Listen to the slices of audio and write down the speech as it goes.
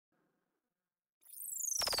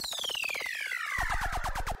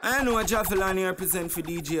I know Jahvillani represent for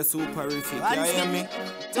DJ Suparific, you hear me?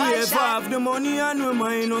 We ever have the money and we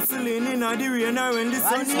mind hustling in the rain or when the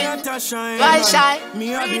sun start to shine. Me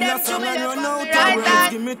have been a song and run out of words.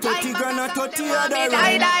 Give me 30 grand or 30 other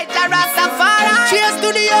run. Cheers to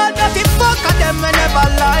the old dirty fuck and them I never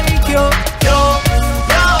like you. Yo,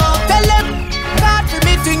 yo, tell them God for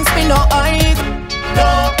me things me no hide.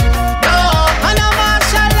 No, no, and I'm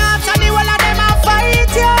martial arts and the whole of them a fight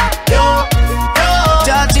you. Yo, yo,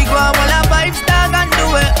 Georgie go on all a Vybz dog and do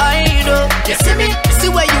it I do. You see me? See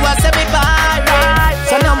where you are, say me bad.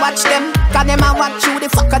 So now watch them, cause them a watch you. The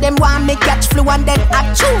fuck of them want me catch flu and then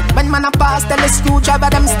at you. When man a pass, tell the screwdriver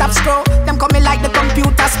them stop scroll. Them coming like the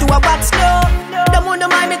computers to a what's slow. Them wanna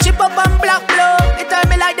mind me chip up and black blow. They tell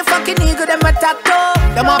me like the fucking eagle them a tattoo.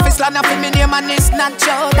 Them office land up in me name and it's not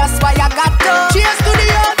show. That's why I got to. Cheers to the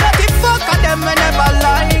old dirty fuck and them I never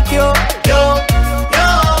like you. Yo, yo,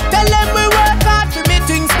 tell them we work hard for me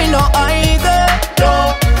things me no either. Yo,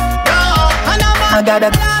 yo, and I'm a got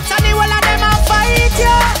a lots and the whole of them a fight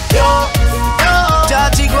you. Yo, yo,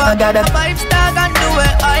 Georgie go I got a Vybz dog and do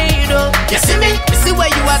it I do. You see me? You see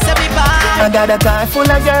where you are, say me bye. I got a car full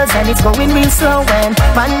of girls and it's going real slow. And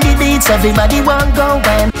on the beach everybody want go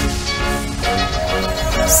when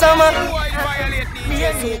summer,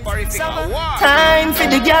 time for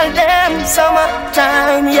the girl them. Summer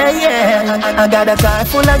time, yeah, yeah. I got a car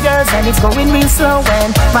full of girls and it's going real slow.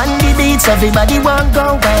 And on the beach everybody want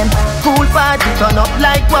go when pool party turn up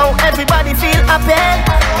like wow. Everybody feel happy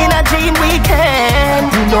in a dream weekend.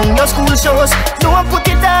 You know your school shows, don't put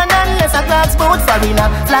it on unless a class boat foreigner.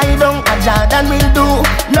 Fly down a Jordan will do.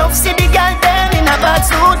 Love see the girl them in a bad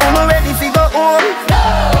suit. I'm ready to go home.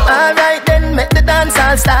 Alright then, make the dance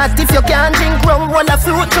all start. If you can't drink rum, roll a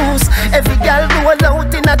fruit juice. Every girl roll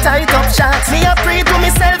out in a tight up shots. Me a pray to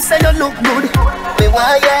myself, say you look good. Me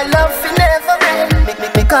want your love for never end.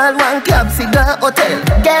 Me call one cab for the hotel.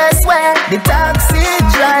 Guess where? The taxi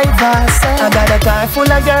driver said I got a car full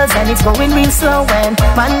of girls and it's going real slow. And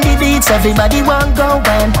on the beach everybody want go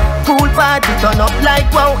when pool party turn up like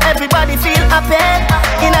wow. Everybody feel happy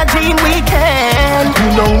in a dream weekend. You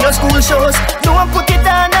know your school shows, don't put it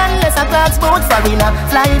on unless a class boat foreigner.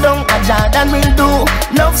 Fly down a Jordan will do.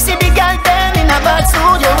 Love see the girl them in a bad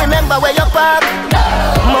suit. You remember where you park?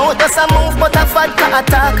 Mouth does a move but a fat cat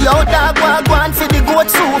attack. Yo dog want for the goat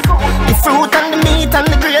soup. The fruit and the meat and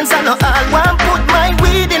the grains and all. Want put my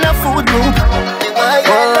weed in a food group. Me want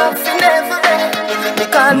your love for never end. Me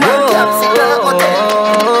call my caps in the hotel.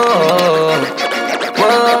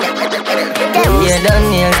 Yeah, done,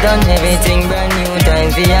 nails done, everything brand new.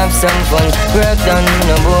 Time for have some fun. Work done,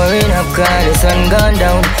 no boring up, cause the sun gone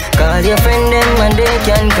down. Call your friend them and they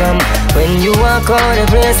can come. When you walk out the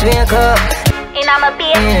place, wake up. And I'm a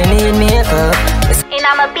beer. You need makeup. And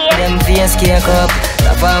I'm a beer. Them face cake up.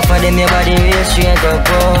 Tap off of them, your body real straight up.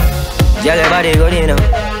 Oh, girl, your body good, you know.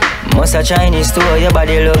 Must a Chinese store, your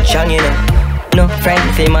body look strong, you know. No friend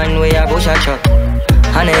for man where you push a truck.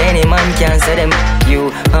 And any man can say them.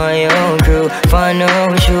 You are your own crew, for no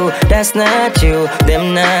shoe. That's not you,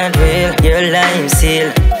 them not real. Your life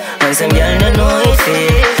seal. And some girl don't know it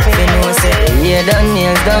feel. They know say, yeah, done,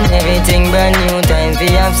 nails done, everything brand new. Time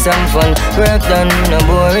for have some fun. Work done, no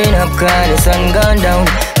boring up, cause the sun gone down.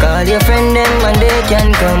 Call your friend them and they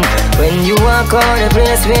can come. When you walk out the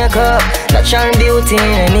place, wake up. Natural beauty,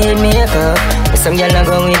 they need makeup. Some girl not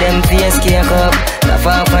go with them face cake up. Not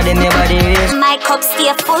far for them, your body real. My cup stay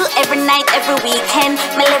full every night, every weekend.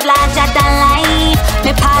 Me live larger than life.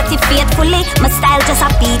 Me party faithfully. My style just a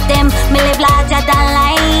beat them. Me live larger than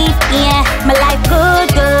life. Yeah, my life good,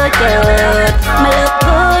 good, good. Me look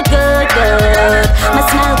good, good, good. Me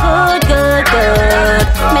smell good, good, good.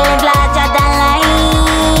 Me live larger than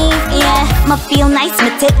life. Yeah, me feel nice. Me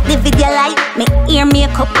take the video light. Me ear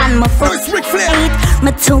makeup and my foot right.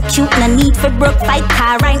 Me too cute, no need for broke fight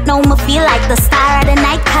car. Right now me feel like the star of the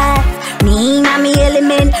night car. Me in my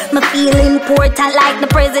element, me feel important like the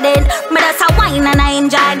president. Me that's a wine and I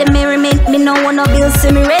enjoy the merriment. Me no want no bills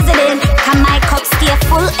to me resident. Cause my cup stay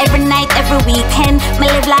full every night, every weekend. Me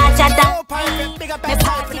live larger than life. Me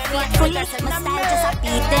party faithfully. My style just a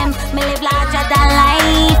beat them. Me live larger than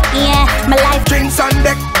life. Yeah, my life. Drinks on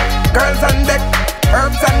deck, girls on deck,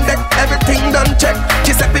 herbs on deck, everything done check.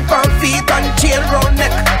 She said people on feet and chain round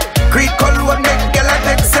neck. Creed cologne neck, girl a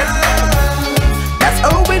text. That's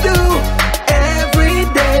how we do every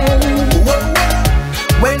day.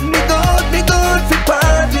 When me good for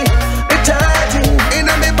party, me charging in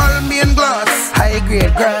a me Balmain glass, high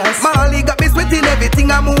grade grass. Molly got me sweating,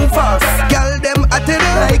 everything I move fast. Girl them at it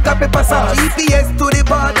like a pepper sauce. GPS to the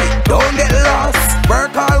party, don't get lost.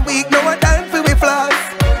 Work all week, no time for we floss.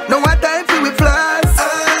 No time for we floss.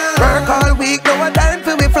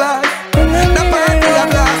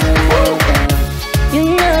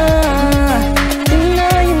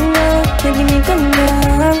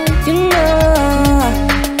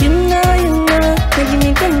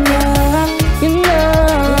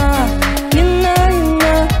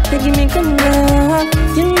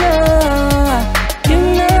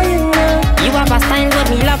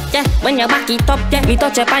 Me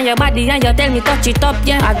touch up on your body and you tell me touch it up,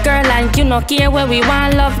 yeah. A girl like you no care where we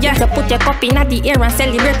want love, yeah. So put your cup in the air and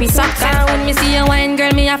celebrate with socks. And when me see you wine,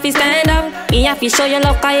 girl, me have to stand up. Me have to show you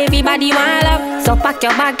love, cause everybody want love. So pack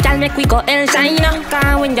your bag, girl, make we go El China.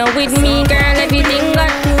 Cause when you're with me, girl, everything got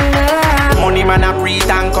money man a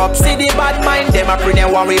pre-tank up. See the bad mind, them a pre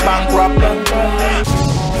them worry bankrupt.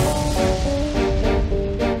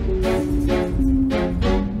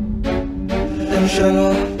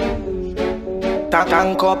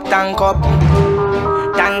 Tank up, tank up.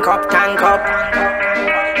 Tank up, tank up.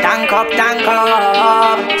 Tank up, tank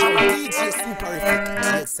up. DJ Suparific,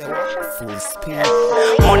 full speed.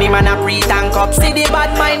 Money man a pre-tank up. See the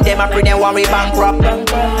bad mind, them a pre them worry bankrupt.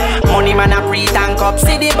 Money man a pre-tank up.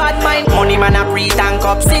 See the bad mind. Money man a pre-tank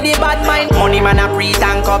up. See the bad mind. Money man a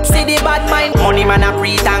pre-tank up. See the bad mind. Money man a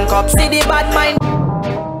pre-tank up. See the bad mind.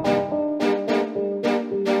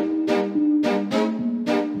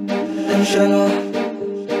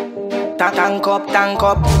 Tank up, tank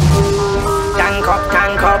up. Tank up,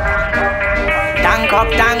 tank up. Tank up,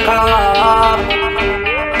 tank up.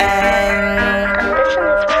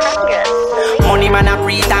 Money man a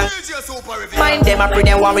pre-tank. Mind them a pre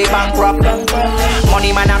them worry bankrupt.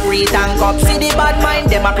 Money man a pre-tank up. See the bad mind,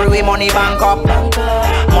 them a pre we money bank up.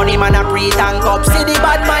 Money man a pre-tank up. See the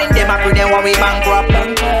bad mind, them a pre them worry bankrupt.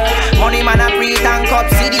 Money man a pre-tank up.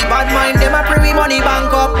 See the bad mind, them a pre we money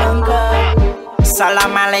bank up.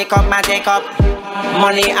 Salam alaikum, my take up.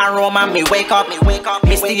 Money aroma, me wake up.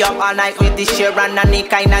 Me stay up all night with this share and any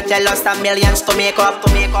kinda jealous and millions to make up.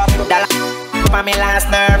 Dollar for me last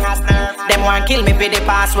nerve. Them want kill me for the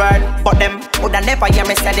password, but them woulda never hear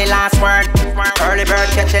me say the last word. Early bird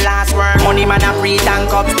catch the last word. Money man a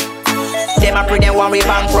pre-tank up. Them a pre them worry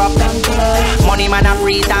bankrupt. Money man a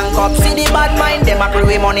pre-tank up. See the bad mind, them a pre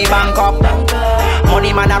we money bank up.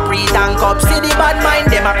 Money man a pre-tank up. See the bad mind,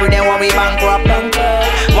 them a pre them worry bankrupt.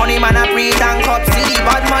 Money man a pre-tank up. See the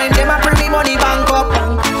bad mind, them a pre we money bank up.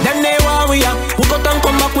 Them they want we up. Who got and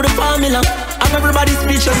come back with the formula? And everybody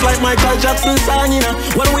speeches like Michael Jackson song, you know.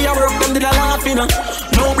 When we are work, them did a laugh, you know.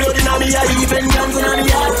 No blood in me, I even dance in me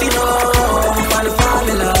heart, you know. For the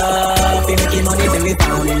formula, we making money till we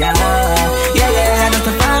formula. Yeah, that's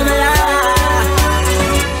the formula.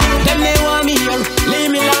 Them they want me here,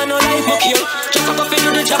 leave me alone, no life up here. Just a coffee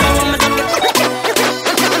do the job, I want me to get.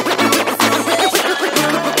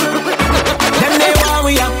 Them they want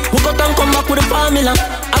we up, who got and come back with the formula?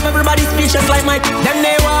 And everybody speeches like Mike. Them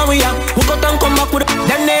they want we up, who got and come back with the.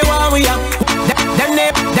 Them they want we up. Them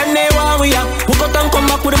they want we up. Who got and come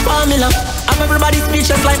back with the formula? And everybody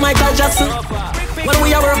speeches like Michael Jackson. When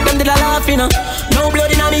we are work, them did a laugh, you know. No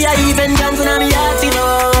blood in me, I even dance in me heart, you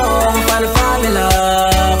know. For the formula,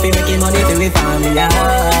 we making money till we formula.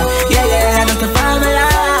 Yeah, that's the formula.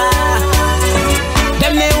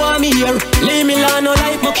 Them they want me here, leave me alone, no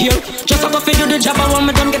life muck here. Just a coffee do the job, I want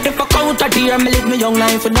me done get the fuck out of here. Me live my young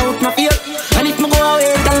life without no fear. And if me go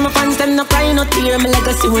away, tell my fans them no cry, no tear. My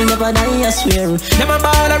legacy will never die, I swear. Never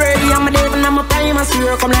ball already, I'm a devil, I'm a prime, I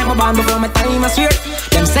swear. Come like my band before my time, I swear.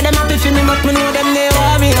 Them say them happy for me, but me know them they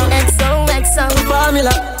want me. XO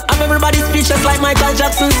formula. I'm everybody speeches like Michael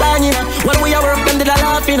Jackson song, you know. When we are work, them did a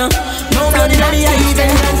laugh, you know. No blood in me, I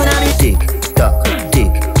even dance in me. Tick tock,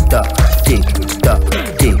 tick tock, tick tock,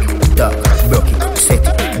 tick tock. Broke it, set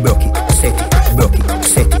it, broke it, set it, broke it,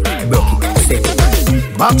 set it, broke it, set it.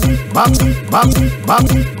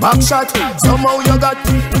 Back shot. Somehow you got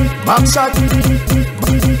back shot.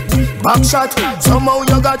 Back shot. Somehow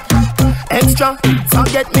you got extra.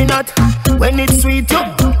 Forget me not when it's sweet. You,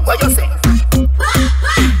 what you say?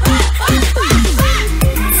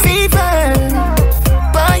 Fever,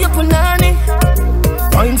 buy your punani.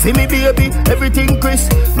 Wine for me, baby, everything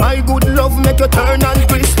crisp. My good love make you turn and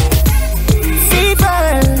crisp.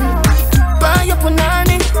 Fever, buy your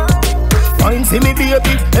punani. Wine for me,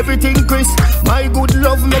 baby, everything crisp. My good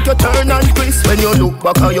love make you turn and crisp. When you look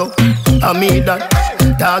back at you, I made that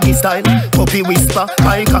doggy style, puppy whisper.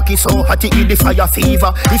 My cocky so hot it the fire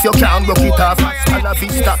fever. If you can't broke it off, hasta la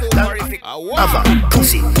vista. Ava,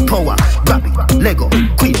 pussy, power, grab it, Lego,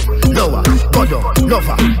 queen, lower, godo,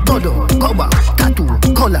 lover, godo, cover, tattoo,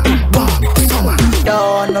 color, warm, summer.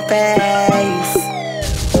 Down the face.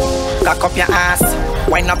 Cock up your ass,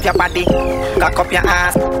 wind up your body. Cock up your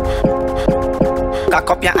ass. Cock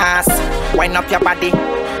up your ass, wind up your body.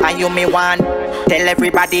 And you me want, tell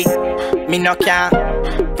everybody. Me no care,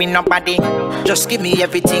 we nobody. Just give me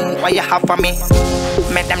everything what you have for me.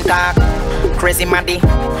 Make them talk, crazy maddy,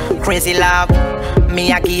 crazy love.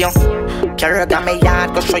 Me a give you, carry down me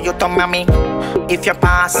yard, go show you to mommy. If you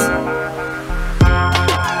pass,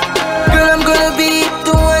 girl, I'm gonna be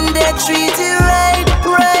the one that treats you right.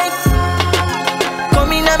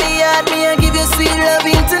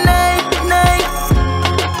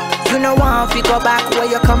 you go back where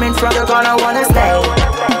you're coming from, you're gonna wanna stay.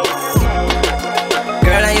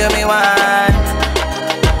 Girl, I hear me want.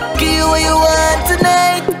 Give you what you want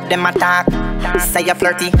tonight. Them attack, say you're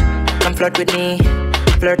flirty. Come flirt with me,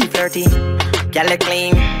 flirty, flirty. Girl, you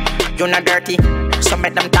clean, you're not dirty. So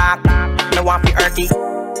make them talk, no want be earthy.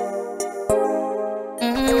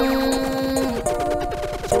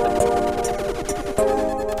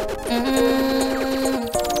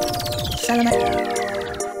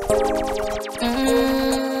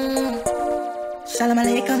 Shalom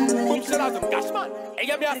alaikum. Hey,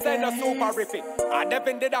 give me a send a Suparific. I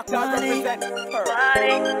Devin the doctor represent her.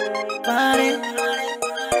 Party.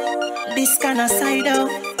 This kind of side out.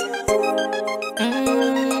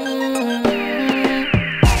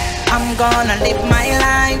 I'm gonna live my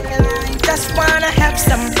life. Just wanna have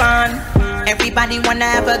some fun. Everybody wanna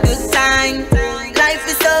have a good time. Life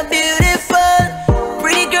is so beautiful.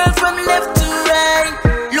 Pretty girl from left to right.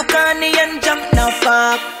 Look on me and jump now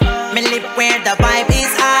fuck. Me live where the vibe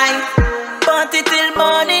is high. Party till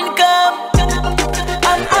morning come.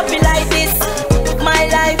 I'm happy like this. My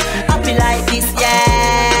life happy like this,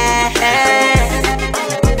 yeah.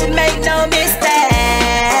 Make no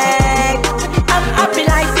mistake. I'm happy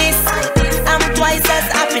like this. I'm twice as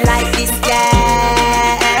happy like this, yeah.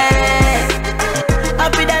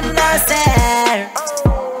 Happy than myself.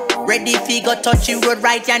 Ready fi go touch you road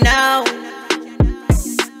right ya now.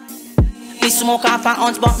 Me smoke off an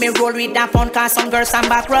ounce, but me roll with that phone, cause some girls on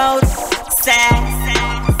back road. Say,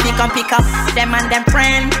 me come pick up them and them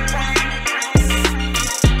friend.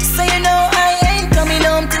 So you know I ain't coming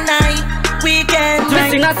home tonight. Weekend. Me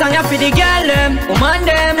sing a song ya for the girl them, woman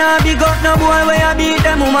them. Nah big up no boy where you beat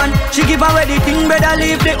them woman. She give away the thing, better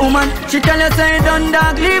leave the woman. She tell you say done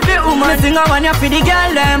dog, leave the woman. Me sing a one ya for the girl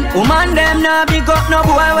them, woman them. Nah big up no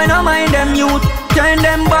boy when no mind them youth. Turn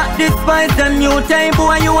them back, despise them new time.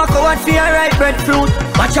 Boy, you a coward for your ripe breadfruit.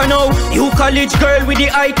 Watch you now, you college girl with the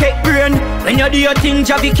high-tech brain. When you do your thing,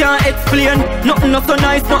 Javi can't explain. Nothing not so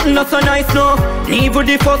nice, nothing not so nice, no. Never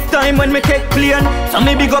the first time when me take plane. So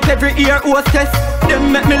me big up every ear hostess.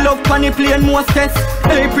 Them make me love funny plane mostess.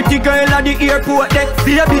 Hey pretty girl at the airport deck.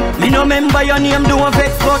 Baby, me no remember your name, don't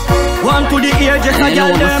vex. But one to the ear, just a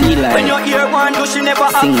girl them. When your ear one do, she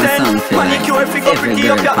never absent. Manicure figure pretty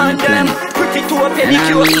up your hand them. Pretty to a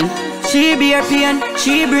pedicure. She be her pain,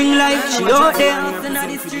 she bring life. She out there in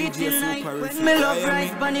the street till night. When me love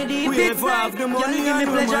rise, bunny deep inside. Girl, give me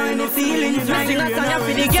pleasure and the feelings right. Sing a song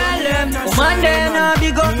for the girl them. Woman them, nah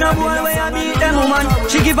big up no boy where you beat them woman.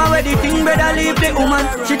 She give away the thing, better leave the woman.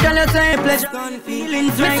 She tell you say pleasure and the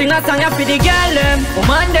feelings right. Sing a song for the girl them.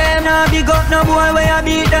 Woman them, nah big up no boy where you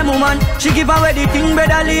beat them woman. She give away the thing,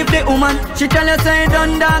 better leave the woman. She tell you say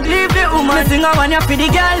done dog, leave the woman. Sing a one for the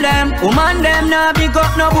girl them. Woman them, nah big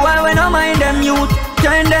up no boy when no mind them youth.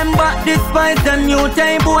 Turn them back, despise them new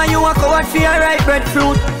time. Boy, you a coward for your ripe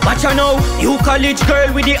breadfruit. Watch you now, you college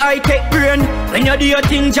girl with the high-tech brain. When you do your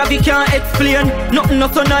thing, Javi can't explain. Nothing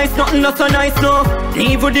not so nice, nothing not so nice, no.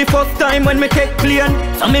 Never the first time when me take plane.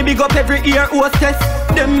 So me big up every ear hostess.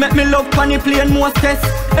 Them make me love funny plane mostess.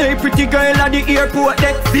 Hey pretty girl at the airport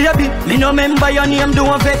deck. Baby, me no remember your name,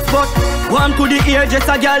 don't vex. But one to the ear, just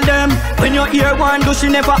a girl them. When your ear one do, she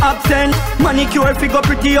never absent. Manicure figure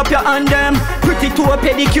pretty up your hand them. Pretty to a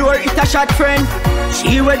pedicure, it's a shot friend.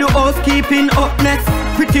 She wear the housekeeping up next.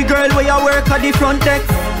 Pretty girl where you work at the front desk.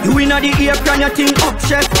 You inna the ear plan your thing up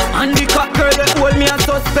chef. And the cock girl that hold me a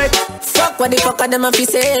suspect. Fuck what the fuck are them a fi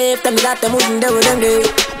safe. Tell me that them wouldn't do them day.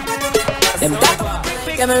 Them talk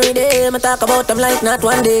every day. Me talk about them like not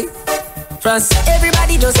one day. France,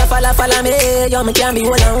 everybody just a follow me. Yo, me can't be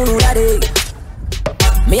one on who that day.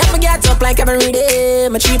 Me have to get up like every day.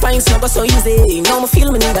 My 3 pints not go so easy. Now me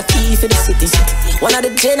feel me need a key for the city. One of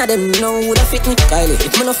the gen of them know who da fit me. Kylie,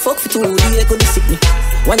 if me no fuck for 2 days, could sick me.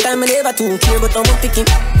 One time me never too care, but I'm picking.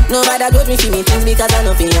 Nobody judge me for me things because I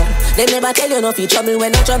know for you. They never tell you no for trouble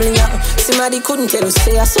when I'm troubling you. Somebody couldn't tell you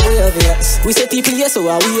say I saw you obvious. We say people yes, so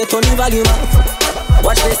we a turn the volume up.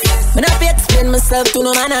 Watch this. Me not fi explain myself to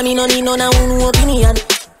no man, and me no need none of no opinion.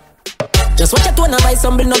 Just watch a tone and buy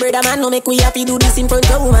some bill, no brother man. No make we happy do this in front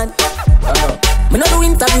of woman. Me no do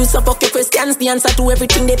interviews, so fuck your questions. The answer to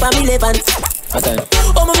everything they for me relevant.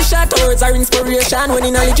 Oh, my short words are inspiration. When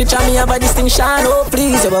in a literature, me have a distinction. Oh,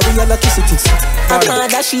 please, we have a kiss it. I can't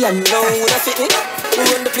dash it and know who that fit me. Who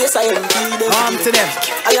run the place I am. To them.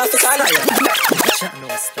 I have to call her.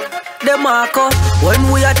 The Marco, when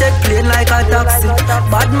we are take plane like a taxi.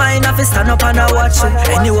 Bad mind have to stand up and a watch it.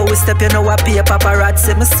 Anyway we step, you know what pay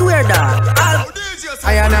paparazzi. Me swear that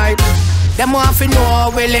I and I, them want to know how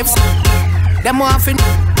we live. Them want to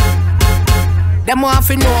Them want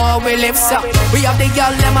to know how we live so. We have the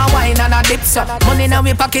girl, them a wine and a dip so. Money in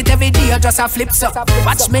we pocket every day, just a flip so.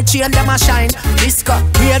 Watch me chain, them a shine. Disco,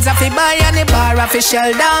 grades a fi buy and the bar a fi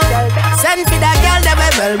shell down. Send for the girl, them a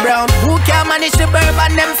well brown. Who can manage the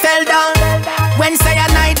bourbon, them fell down. When say a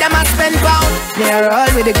night, them a spend pound. They are all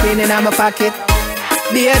with the queen in my pocket.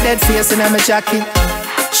 Be a dead face in my jacket.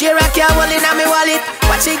 She rock your wall in my wallet.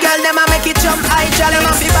 Watch the girl, them a make it jump high. Jolly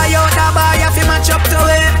man fi buy out the bar, you fi match up to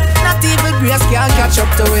it. Not even Grace can catch up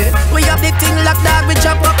to it. We have the thing locked dog, we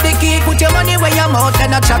chop up the key. Put your money where your mouth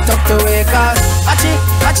and I chop up to it. Cause watch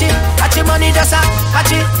it, money does a. Watch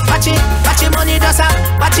it, money does a.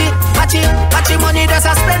 Watch it, money does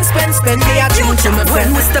a. Spend. They are true to me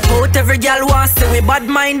friend. When we step out, every girl wants to we. Bad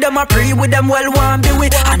mind them a pre with them well want be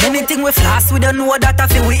with. And anything we floss, we don't know that I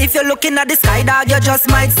feel we. If you're looking at the sky dog, you just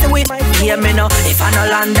might see we. Hear me now, if I no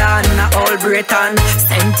London, a all Britain.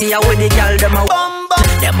 Stand here with the girl, them a bumbo.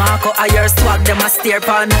 Them a go higher swag, them a steer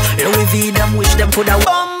pan. Louis V, them wish them coulda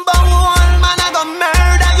bumbo. One man a go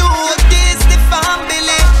murder you. This the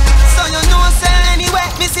family. So you know say anyway,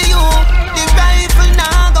 me see you. The rifle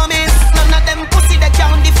now go miss. None of them pussy that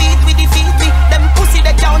can defeat we. Them pussy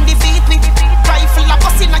that can defeat we. Rifle a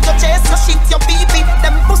pussy na your chest, so shit your pee-pee.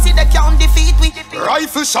 Them pussy that can defeat we.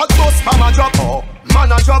 Rifle shot bust from a drop.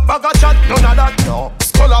 Man a drop bag a chat, none of that no.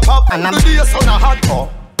 Skull a pop, the day sun a hot.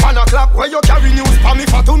 1 o'clock where you carry news for me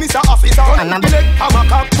for to Mr. Officer. And I'm leg from a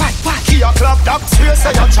cop. Key a clock, that space say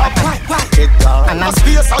you chop. Get down, a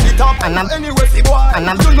space on the top. Anyway fi boy,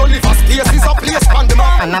 you know live a space is a place on the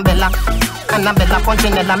map. Annabella,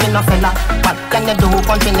 Punchinella, me no fella. What can you do,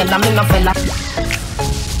 Punchinella, me no fella?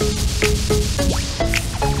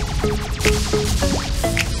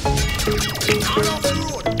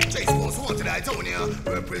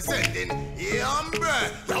 Representing, yeah, bruh.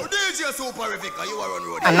 Yo, DJ Suparific, you are on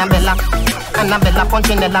road. Annabella,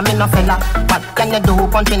 Punchinella, me no fella. What can you do,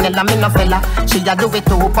 Punchinella, me no fella? She a do it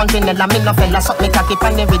too, Punchinella, me no fella. Suck me cocky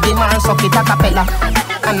pan the rhythm and suck it a cappella.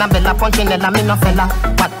 Annabella, Punchinella, me no fella.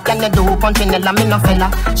 What can you do, Punchinella, me no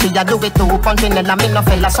fella? She a do it too, Punchinella, me no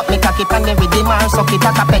fella. Suck me cocky pan the rhythm and suck it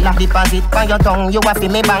a cappella. Deposit on your tongue, you a fi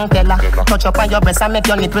me bank teller. Touch up on your breast and make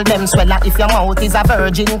your nipple them swella. If your mouth is a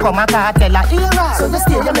virgin, come a cartella. So you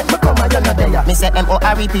stay, you make me come and you're not there. Me say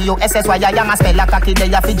M-O-R-E-P-O-S-S-Y, I am a speller. Cocky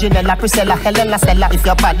there, Figinella, Priscilla, Helena, Stella. If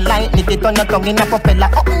your bad like, nip it on your tongue in a propeller.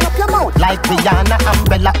 Open up your mouth like Rihanna,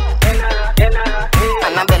 Umbrella.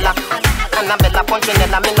 Annabella,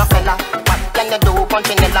 Punchinella, me no fella. What can you do,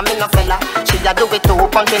 Punchinella, me no fella? She a do it too,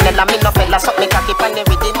 Punchinella, me no fella. Suck me cocky pan the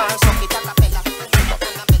rhythm and suck it a cappella.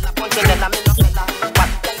 Annabella, Punchinella, me no fella. What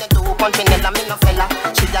can you do, Punchinella, me no fella?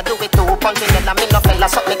 She a do it too, Punchinella, me no fella.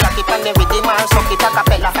 Suck me cocky pan the rhythm and suck it a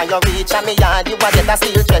cappella. Can you reach a me yard, you a get a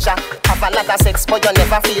steal treasure. Have a lot of sex, but you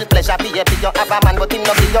never feel pleasure. Baby, you have a man, but him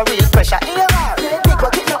no give you real pressure. Big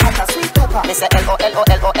but it no has a sweet pepper. Me say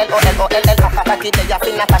L-O-L-O-L-O-L-O-L-L. Cocky there, you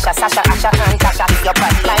feel Natasha, Sasha, Asha, and Tasha. If your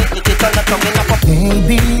bad like, lick it on your tongue in a cup.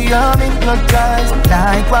 Baby, I'm hypnotized.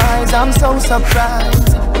 Likewise, I'm so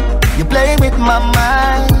surprised. You play with my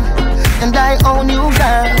mind, and I own you,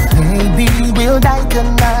 girl. Maybe we'll die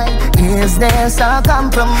tonight. Is there some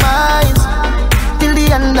compromise? Till the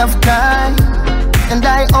end of time, and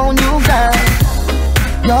I own you, girl.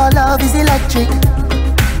 Your love is electric.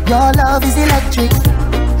 Your love is electric.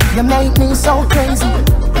 You make me so crazy.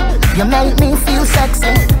 You make me feel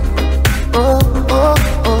sexy. Oh, oh,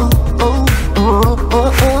 oh, oh, oh,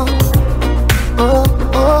 oh, oh. Oh,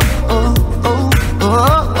 oh, oh, oh, oh,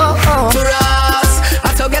 oh, oh. To us,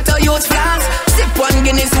 I to get a youth flask. Sip one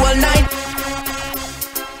Guinness all night.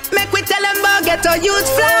 Make we tell them about get a youth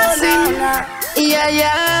flask. Yeah,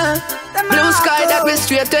 yeah. Blue sky that we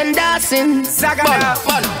straight and dancing.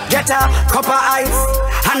 Fun. Get a cup of ice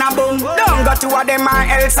and a boom. Don't go to a them or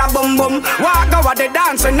else a boom boom. Walk over the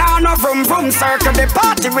dance and now no vroom vroom. Circle the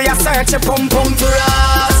party we a search a pum pum. To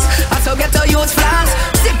us, I so get a youth flask.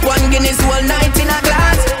 Sip one Guinness all night in a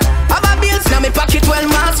glass. Have a bills now me pocket 12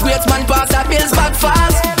 months. Great man pass the bills back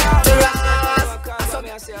fast. To us,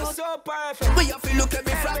 so perfect. We have to look at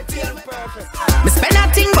me from tail. Me spend a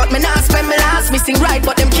thing but me not spend me last. Me sing right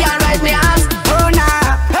but them can't write me ass. Oh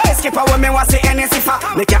nah, hey skipper when me want see any zipper.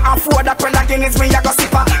 Me can't afford that when Guinness me a go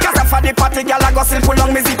sipper. Cause for the party girl I go still pull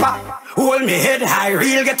on me zipper. Hold me head high,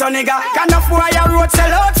 real get a nigga. Can afford your road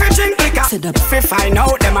sell out for drink liquor. Fi find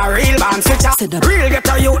out them a real band switcher. Real get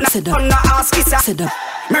a youth, not on the ass kisser.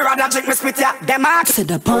 Me rather drink me spit ya, them out. Said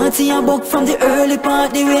the party a book from the early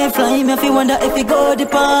part. The way fly me if you wonder if you go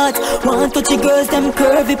depart. Want touchy girls, them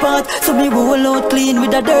curvy part. So me roll out clean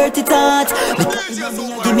with a dirty thought.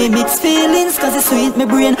 Give me mixed feelings, cause it sweet me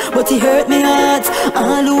brain, but it hurt me heart.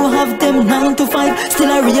 All who have them 9 to 5, still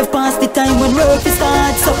I rave past the time when work is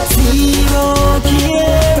start. So zero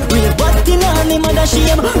care, rave what in on me mother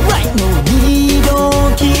shame. Right now me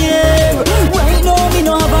don't care. Right now me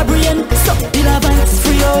no have a brain. So the vibes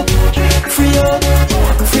free up, free up,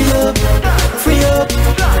 free up, free up,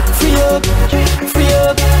 free up, free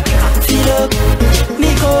up, free up. Me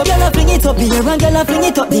go, girl a fling it up here and girl a fling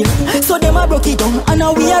it up there. So them a broke it down and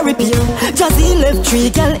now we a repair. Jazzy left 3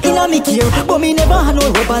 girl in a me care, but me never had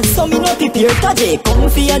no rubbers, so me no prepare. Kaje come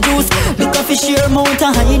for your juice, lick a fish here, mount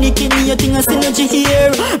a Heineken, you think a synergy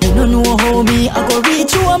here. Me no know how me I go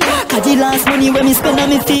reach home, cause the last money when me spend on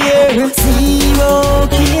me fear. Zero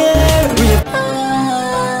care.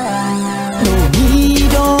 No, me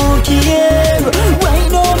don't care. Right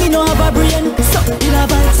now me no have a brain, so in a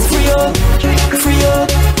vibes free up, free up,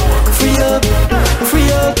 free up, free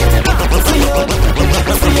up, free up,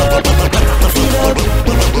 free up, free up.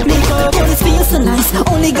 Make up all this feel so nice,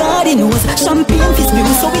 only God he knows. Champagne fizz me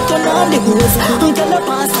so we turn on the hose. Until I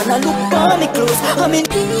pass and I look for me close. I mean,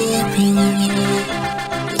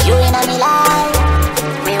 you in a me life,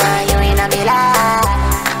 me want you in a me life,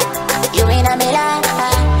 you in a me life.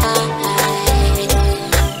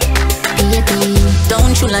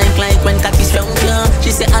 Don't you like when cocky round ya?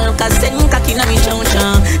 She say Alka send cocky na me chow.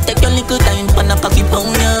 Take your little time for na cocky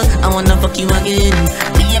pound ya. I wanna fuck you again.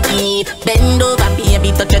 Baby, bend over,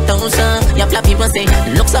 baby, touch your toes. Your flat people say,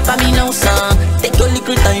 looks up at me now, son. Take your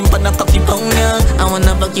little time for na cocky pound ya. I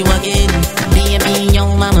wanna fuck you again. Baby,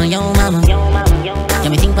 yo mama, yo mama, yo mama, yo mama. Yeah,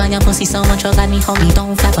 me think about your pussy so much, you got me homie.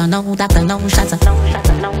 Don't flapper, no doctor, no shatter.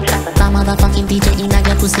 That motherfucking DJ in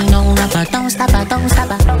your pussy, no rapper. Don't stop her, don't stop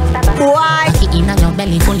her. Boy, in your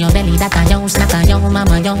belly, full your belly, that a yo snacker, yo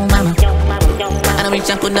mama, yo mama. And I wish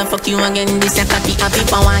I could fuck you again. This a cocky happy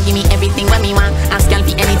power, give me everything when me want. Ask y'all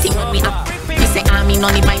for anything when we up. He say me no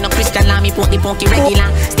need buy no crystal, me put the pokey regular.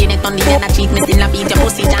 Stay net on the other cheat, me still a beat your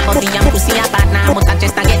pussy jam. But the young pussy a partner, but I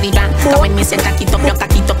just a get the brand. Cause when me say jack it up, you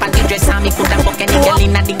cock it up and the dress on. Me coulda fuck any girl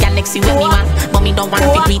in the galaxy with me want. But me don't want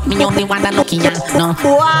to beat me, only want a lucky young. No.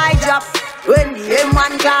 Boy drop, when the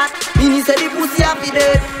M1 class, me say the pussy happy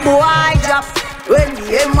dead. Boy drop, when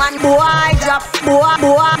the M1 boy drop, boy.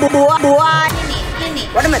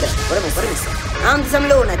 What am I doing? I'm some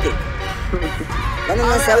lunatic.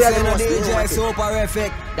 DJ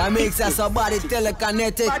Suparific, that makes us a body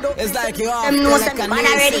telekinetic. It's like you are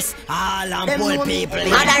telekinesis. All and pull people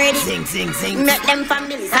in. Sing. Make them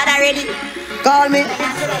families had already. Call me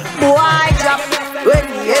boy drop when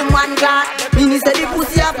the M1 class. Me say the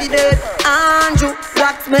pussy happy dead. Andrew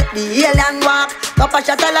wax make the alien walk. Papa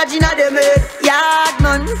shatalagy na dem head. Yard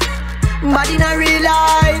man, body na real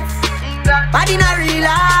life. Body na real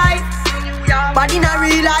life. Body na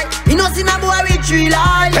real life. You know see na boy with 3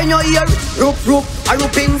 life. When you hear rope, a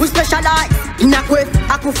rooping. We specialize in a quiff,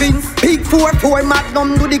 a coffins. Big 4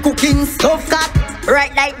 magnum do the cookings. Tough cat,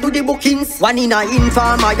 right like do the bookings. One in a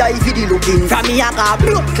informer, I see the looking. From me a got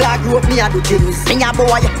blood clot rope, me a do things. Me a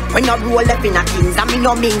boy, when you roll up in a kings. And me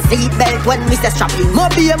no mean seat belt when me say strapping. Mo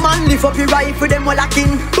be a man, lift up your rifle, them all a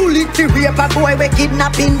king. Bullet to rape a boy we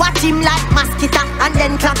kidnapping. Watch him like mosquito and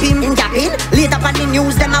then clap him. In gapping, later on the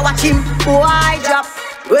news, them a watch him. Boy drop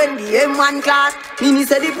when the M1 class. Me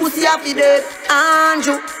say the pussy happy dead.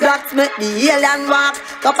 Andrew blacks make the alien walk.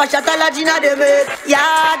 Papa shatalagy na dem head.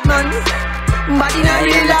 Yard man, body na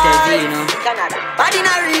real life. Body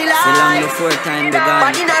na real life. So long before time began.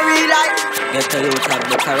 Body na real life. Get to youth have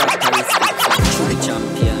the characteristics of true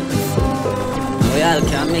champion. We all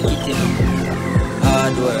can make it in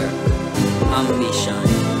hard work, ambition.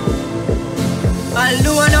 I'll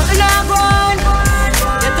do nothing I want.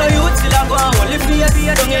 Get a youth still a go on. Only fear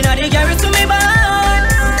don't get the garage to me band.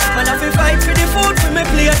 Man I fi fight for the food for me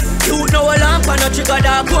plate. You know a lamp and a trigger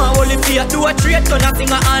that go on. Only fear do a trade to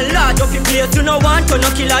nothing a large up in place. You know want to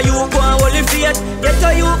no killer you go on. Only fear get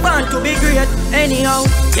a youth born to be great. Anyhow,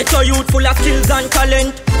 get a youth full of skills and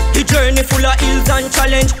talent. The journey full of hills and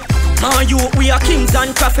challenge. Man, you, we are kings and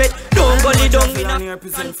prophets. Don't go lay down in a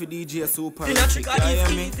represent for DJ Super.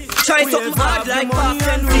 Try something hard like pop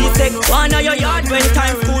and take one of your yard when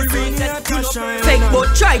time school reset. Fake but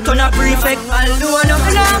try turn a prefect. I'll do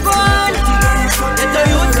nothing I go on. Get the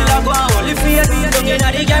youth till I go on. Only fear don't get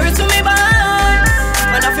the garage to me band.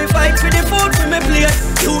 Man I fi fight for the food for me plate.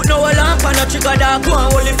 You know a lamp and a trigger that go on.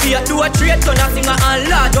 Only fear do a trade to nothing a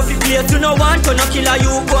large up the place. You know want to no killer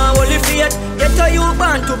you go on. Only fear get a you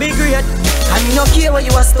born to be great. And me no care where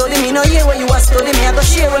you a study, me no hear where you a study. Me I go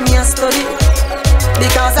share where me a study.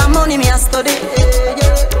 Because I'm money me a study.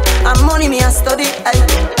 I'm money me a study.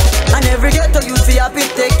 And every ghetto you feel happy.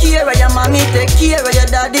 Take care of your mommy, take care of your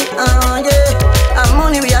daddy. Yeah. I'm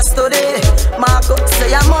money we a study. Marco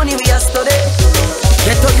say I'm money we a study.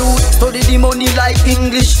 Ghetto youth study the money like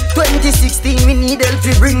English. 2016 we need help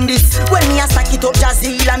to bring this. When me a stack it up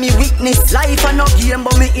Jahvillani me witness. Life a no game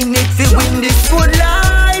but me in it fi win this. Good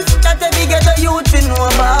life that every ghetto youth fi know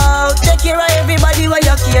about. Take care of everybody what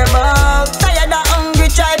you care about. Tired of hungry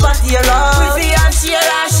try but tear up. We fi have share.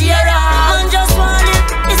 Man just want it.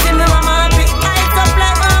 You see me mama happy. Eyes up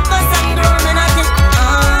like Marcus and grown me nothing.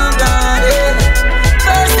 Oh God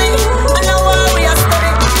First thing I know why we a study.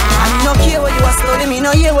 No care where you a study, me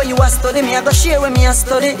no hear where you a study. Me I go share where me a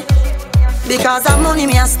study. Because I'm money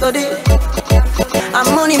me a study.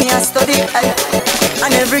 I'm money me a study.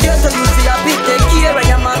 And every day so you feel happy. Take care of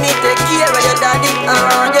your mommy, take care of your daddy.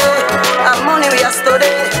 Yeah. I'm money we a study.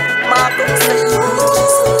 Marco say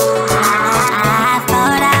I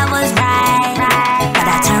thought I was right, but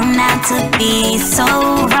I turned out to be so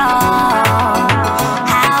wrong.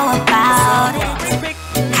 How about it?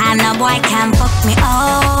 Kinda boy can fuck me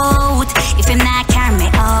out if him not carry me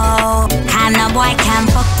out. Kinda boy can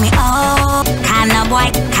fuck me out. Kinda boy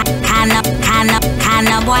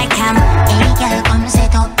can. Hey girl, come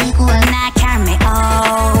set up the goal. Not carry me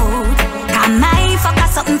out. Come my fuck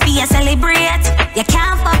us something for you celebrate. You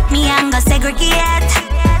can't fuck me and go segregate.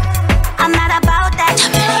 I'm not about that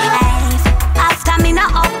life. After me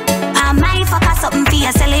not up, I might fuck us something for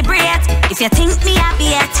you celebrate. If you think me happy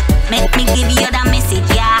yet, make me give you the message,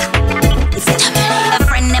 yeah. If you a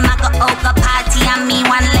friend them I go out go party and me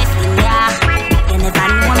one left in ya. You never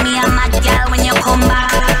know me a mad girl when you come back.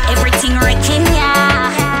 Everything wrecking, yeah.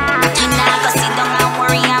 Me nah go sit down and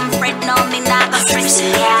worry and fret. No, me nah go stress,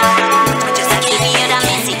 yeah. Just give you the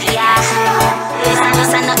message, yeah.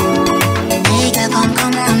 Listen up. Hey girl,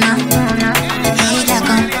 come on now. Hey girl,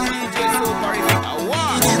 come.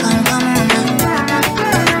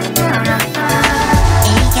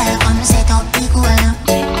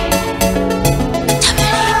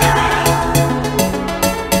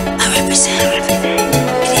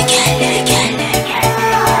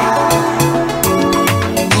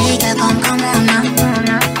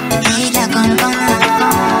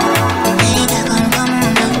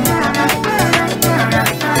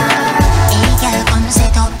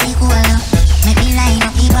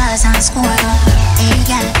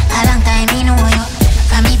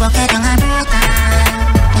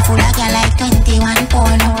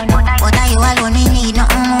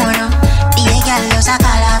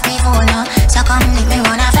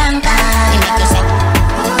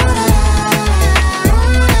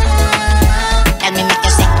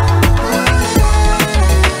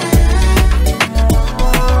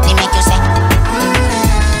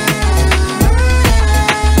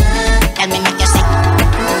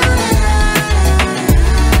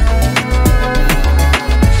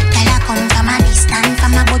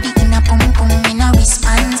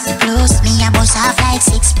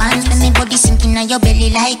 Your belly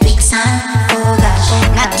like quicksand. Oh gosh,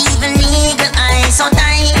 not even legal eyes so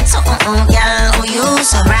tight. So yeah.